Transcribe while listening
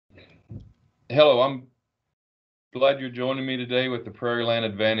Hello, I'm glad you're joining me today with the PrairieLand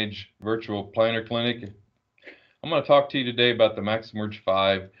Advantage Virtual Planter Clinic. I'm going to talk to you today about the MaxEmerge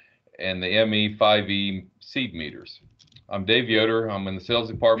 5 and the ME5E seed meters. I'm Dave Yoder. I'm in the sales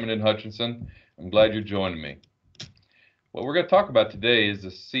department in Hutchinson. I'm glad you're joining me. What we're going to talk about today is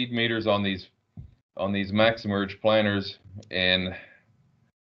the seed meters on these MaxEmerge planters, and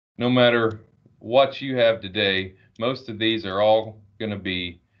no matter what you have today, most of these are all going to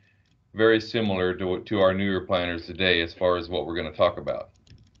be very similar to our newer planters today as far as what we're going to talk about.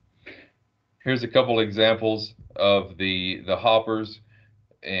 Here's a couple examples of the hoppers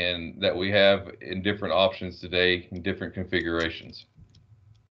and that we have in different options today in different configurations.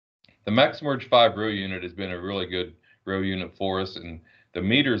 The MaxEmerge 5 row unit has been a really good row unit for us, and the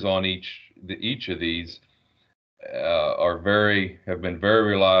meters on each of these have been very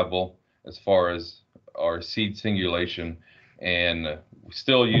reliable as far as our seed singulation, and we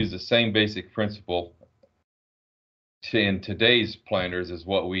still use the same basic principle in today's planters as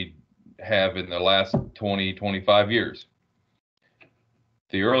what we have in the last 20-25 years.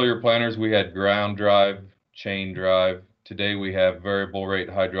 The earlier planters, we had ground drive, chain drive. Today we have variable rate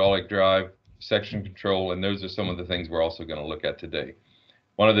hydraulic drive, section control, and those are some of the things we're also going to look at today.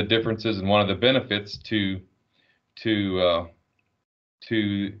 One of the differences and one of the benefits to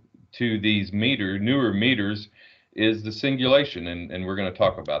these newer meters is the singulation, and we're going to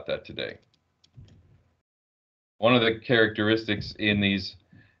talk about that today. One of the characteristics in these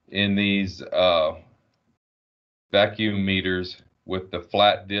vacuum meters with the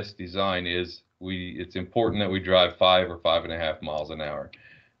flat disc design is it's important that we drive 5 or 5.5 miles an hour,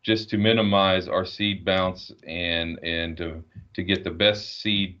 just to minimize our seed bounce and to get the best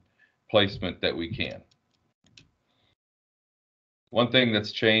seed placement that we can. One thing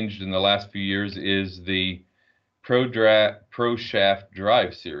that's changed in the last few years is the Pro Shaft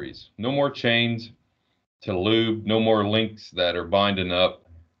drive series. No more chains to lube, no more links that are binding up.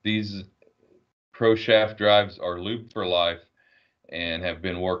 These Pro Shaft drives are lubed for life and have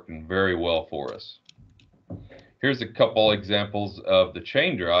been working very well for us. Here's a couple examples of the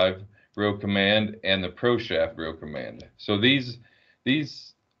chain drive RowCommand and the Pro Shaft RowCommand. So these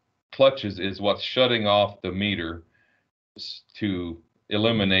clutches is what's shutting off the meter to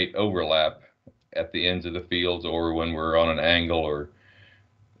eliminate overlap at the ends of the fields, or when we're on an angle,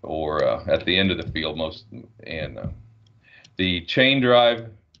 or at the end of the field the chain drive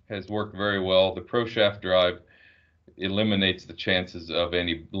has worked very well. The Pro Shaft drive eliminates the chances of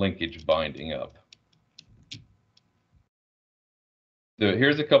any linkage binding up.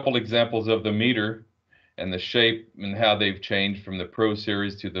 Here's a couple examples of the meter and the shape and how they've changed from the Pro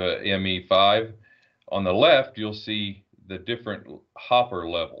series to the ME5. On the left, you'll see the different hopper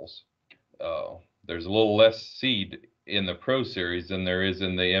levels. There's a little less seed in the Pro series than there is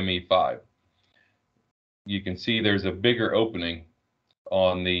in the ME5. You can see there's a bigger opening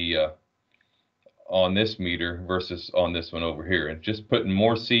on this meter versus on this one over here, and just putting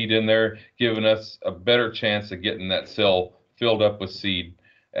more seed in there, giving us a better chance of getting that cell filled up with seed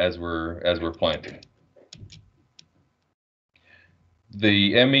as we're planting.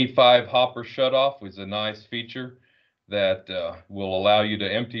 The ME5 hopper shutoff was a nice feature that will allow you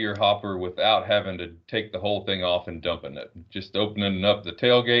to empty your hopper without having to take the whole thing off and dumping it. Just opening up the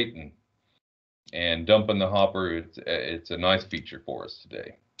tailgate and dumping the hopper, it's a nice feature for us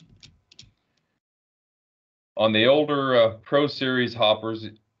today. On the older Pro Series hoppers,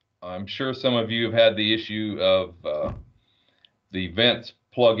 I'm sure some of you have had the issue of the vents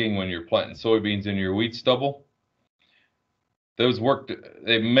plugging when you're planting soybeans in your wheat stubble. Those worked.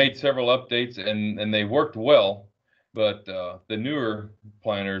 They've made several updates and they worked well. But the newer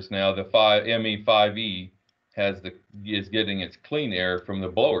planters now, the ME5E is getting its clean air from the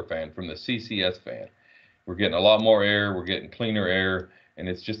blower fan, from the CCS fan. We're getting a lot more air, we're getting cleaner air, and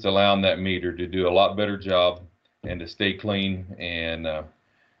it's just allowing that meter to do a lot better job and to stay clean, and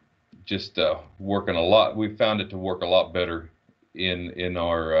just working a lot. We found it to work a lot better in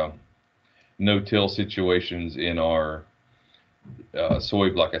our no-till situations, in our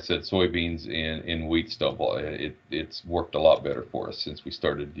like I said, soybeans in wheat stubble. It's worked a lot better for us since we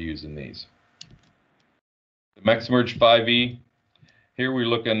started using these. The MaxEmerge 5E, here we're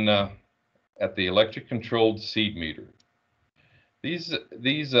looking at the electric controlled seed meter. These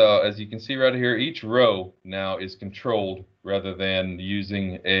as you can see right here, each row now is controlled rather than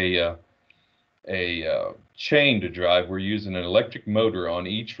using a chain to drive. We're using an electric motor on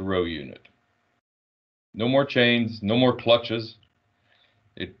each row unit. No more chains, no more clutches.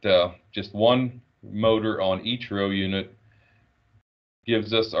 Just one motor on each row unit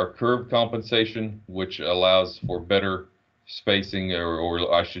gives us our curve compensation, which allows for better spacing,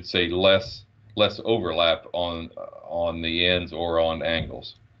 or I should say less less overlap on the ends or on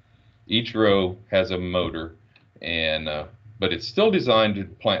angles. Each row has a motor, and but it's still designed to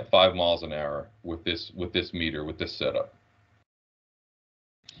plant 5 miles an hour with this meter, with this setup.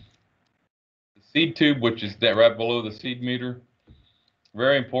 The seed tube, which is right below the seed meter,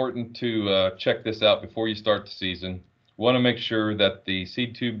 very important to check this out before you start the season. You want to make sure that the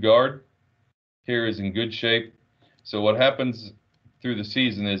seed tube guard here is in good shape. So what happens through the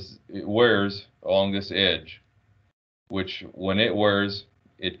season is it wears along this edge, which when it wears,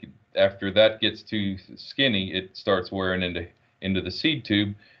 after that gets too skinny, it starts wearing into the seed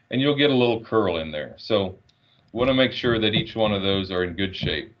tube, and you'll get a little curl in there. So you want to make sure that each one of those are in good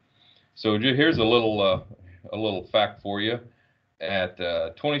shape. So here's a little fact for you. At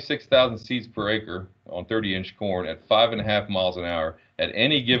 26,000 seeds per acre on 30-inch corn at 5.5 miles an hour, at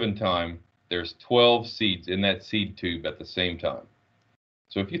any given time, there's 12 seeds in that seed tube at the same time.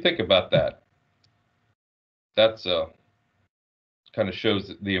 So if you think about that, that's kind of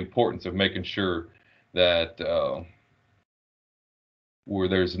shows the importance of making sure that where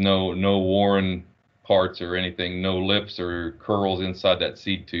there's no worn parts or anything, no lips or curls inside that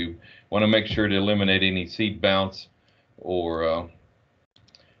seed tube. Want to make sure to eliminate any seed bounce or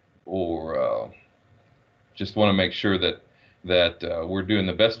just want to make sure that we're doing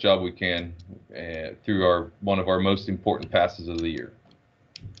the best job we can through one of our most important passes of the year.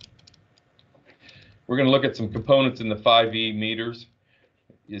 We're going to look at some components in the 5E meters.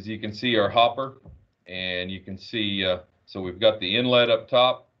 As you can see, our hopper, and you can see, so we've got the inlet up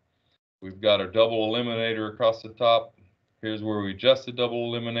top. We've got our double eliminator across the top. Here's where we adjust the double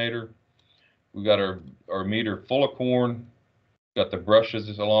eliminator. We've got our meter full of corn. Got the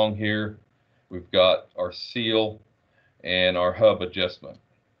brushes along here. We've got our seal and our hub adjustment.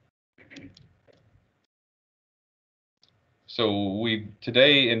 So in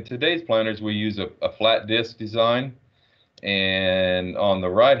today's planters, we use a flat disc design, and on the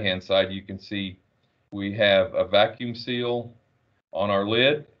right hand side you can see we have a vacuum seal on our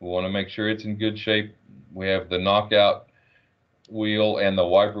lid. We want to make sure it's in good shape. We have the knockout wheel and the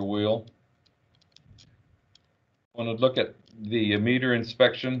wiper wheel. I want to look at the meter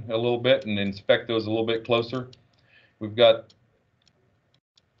inspection a little bit and inspect those a little bit closer. We've got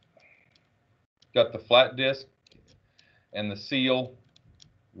the flat disc and the seal.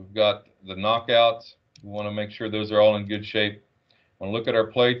 We've got the knockouts. We want to make sure those are all in good shape. We want to look at our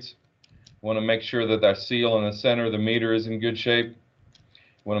plates. We want to make sure that our seal in the center of the meter is in good shape.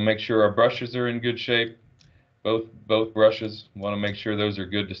 We want to make sure our brushes are in good shape. Both brushes. We want to make sure those are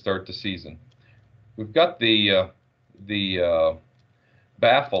good to start the season. We've got the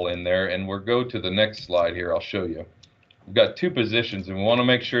baffle in there, and we'll go to the next slide here. I'll show you. We've got 2 positions, and we want to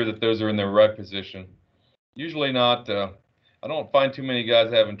make sure that those are in the right position. Usually not. I don't find too many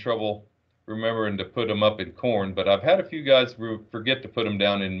guys having trouble remembering to put them up in corn, but I've had a few guys forget to put them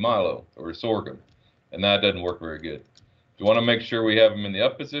down in milo or sorghum, and that doesn't work very good. You want to make sure we have them in the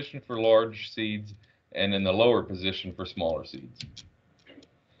up position for large seeds and in the lower position for smaller seeds.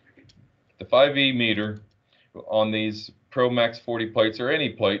 The 5E meter on these Pro Max 40 plates, or any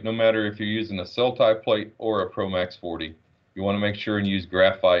plate, no matter if you're using a cell type plate or a Pro Max 40, you want to make sure and use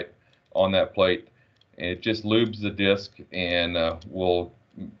graphite on that plate. And it just lubes the disc, and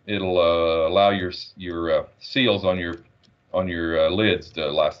it'll allow your seals on your lids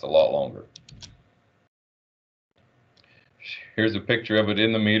to last a lot longer. Here's a picture of it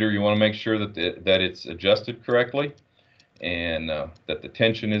in the meter. You want to make sure that it's adjusted correctly and that the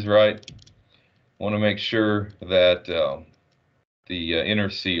tension is right. Want to make sure that the inner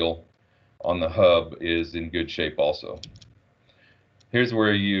seal on the hub is in good shape also. Here's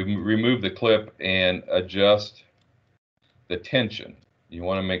where you remove the clip and adjust the tension. You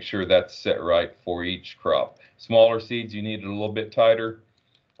want to make sure that's set right for each crop. Smaller seeds, you need it a little bit tighter.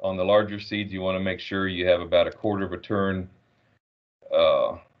 On the larger seeds, you want to make sure you have about 1/4 of a turn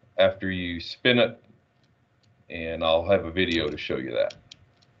after you spin it, and I'll have a video to show you that.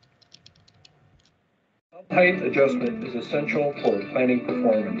 Hub height adjustment is essential for planting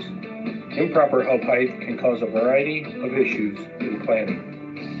performance. Improper hub height can cause a variety of issues in planting.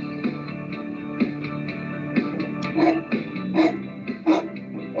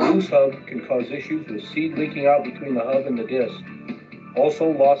 A loose hub can cause issues with seed leaking out between the hub and the disc. Also,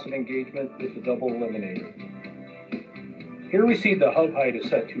 loss of engagement with the double eliminator. Here we see the hub height is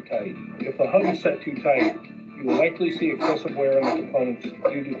set too tight. If the hub is set too tight, you will likely see excessive wear on the components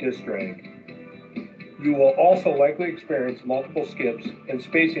due to disc drag. You will also likely experience multiple skips and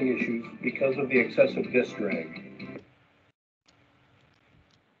spacing issues because of the excessive disc drag.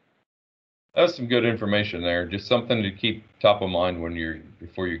 That's some good information there. Just something to keep top of mind when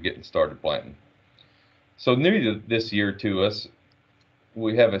before you're getting started planting. So new to this year to us,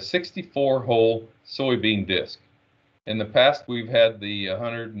 we have a 64-hole soybean disc. In the past, we've had the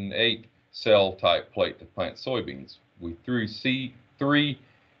 108 cell type plate to plant soybeans. We threw 3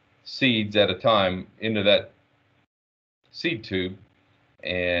 seeds at a time into that seed tube,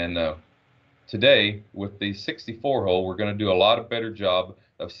 and today with the 64 hole, we're going to do a lot better job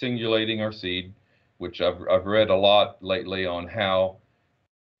of singulating our seed, which I've read a lot lately on how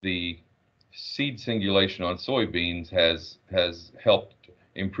the seed singulation on soybeans has helped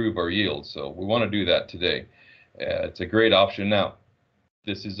improve our yield. So we want to do that today. It's a great option. Now,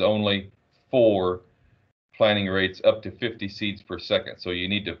 this is only for planting rates up to 50 seeds per second. So you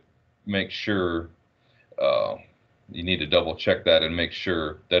need to make sure, you need to double check that and make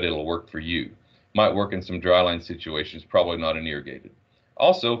sure that it'll work for you. Might work in some dryland situations, probably not in irrigated.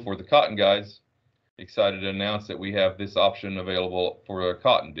 Also, for the cotton guys, excited to announce that we have this option available for a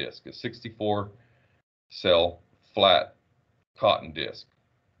cotton disc, a 64 cell flat cotton disc.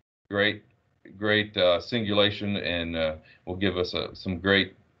 Great singulation, and will give us some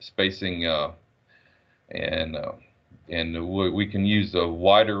great spacing, and we can use a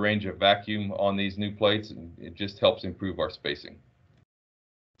wider range of vacuum on these new plates, and it just helps improve our spacing.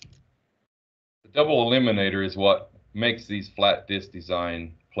 The double eliminator is what makes these flat disc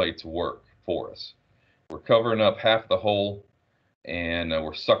design plates work for us. We're covering up half the hole, and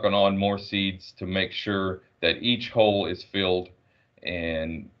we're sucking on more seeds to make sure that each hole is filled,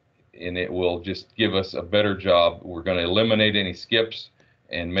 and it will just give us a better job. We're going to eliminate any skips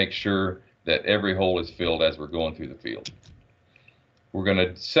and make sure that every hole is filled as we're going through the field. We're going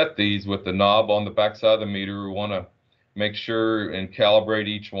to set these with the knob on the back side of the meter. We want to make sure and calibrate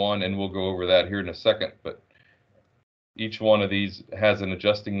each one, and we'll go over that here in a second, but each one of these has an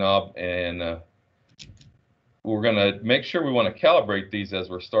adjusting knob, and we're going to make sure we want to calibrate these as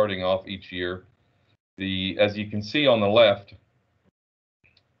we're starting off each year. As you can see on the left,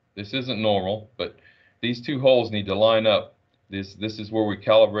 this isn't normal, but these 2 holes need to line up. This is where we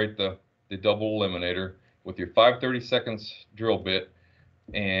calibrate the double eliminator with your 5/32 drill bit,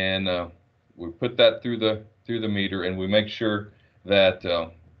 and we put that through the meter, and we make sure that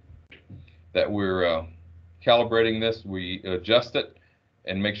that we're calibrating this. We adjust it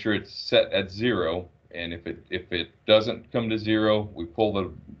and make sure it's set at 0. And if it doesn't come to 0, we pull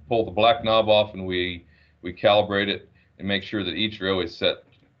the black knob off, and we calibrate it and make sure that each row is set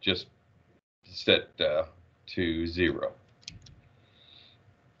to 0.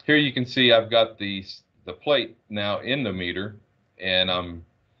 Here you can see I've got the plate now in the meter, and I'm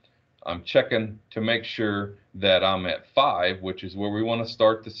checking to make sure that I'm at 5, which is where we want to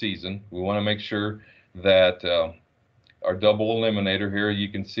start the season. We want to make sure that our double eliminator here, you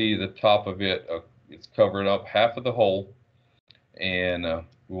can see the top of it, it's covered up half of the hole, and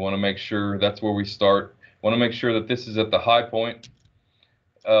we want to make sure that's where we start. Want to make sure that this is at the high point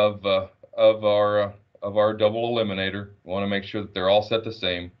of our double eliminator. We want to make sure that they're all set the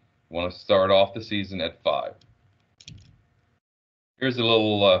same. We want to start off the season at 5. Here's a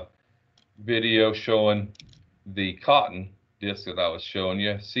little video showing the cotton disc that I was showing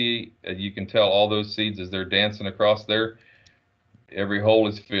you. See, you can tell all those seeds as they're dancing across there. Every hole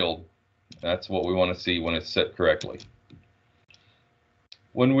is filled. That's what we want to see when it's set correctly.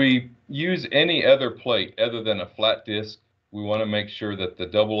 When we use any other plate other than a flat disc, we want to make sure that the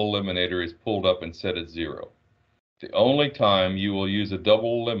double eliminator is pulled up and set at 0. The only time you will use a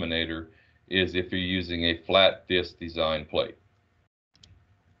double eliminator is if you're using a flat disc design plate.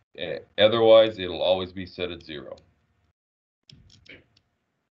 Otherwise, it'll always be set at 0.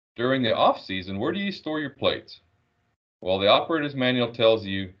 During the off season, where do you store your plates? Well, the operator's manual tells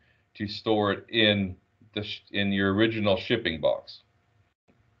you to store it in your original shipping box.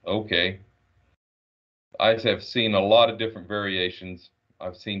 Okay. I have seen a lot of different variations.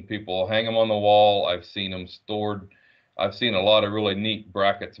 I've seen people hang them on the wall. I've seen them stored. I've seen a lot of really neat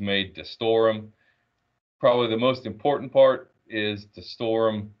brackets made to store them. Probably the most important part is to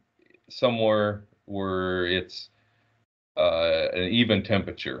store them somewhere where it's an even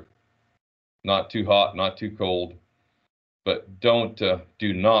temperature. Not too hot, not too cold. But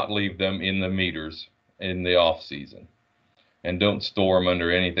do not leave them in the meters in the off season, and don't store them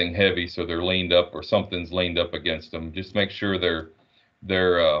under anything heavy so they're leaned up or something's leaned up against them. Just make sure they're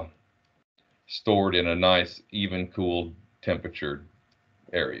stored in a nice, even, cooled temperature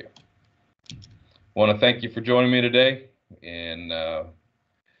area. Want to thank you for joining me today, and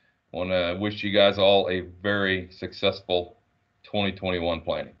want to wish you guys all a very successful 2021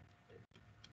 planting.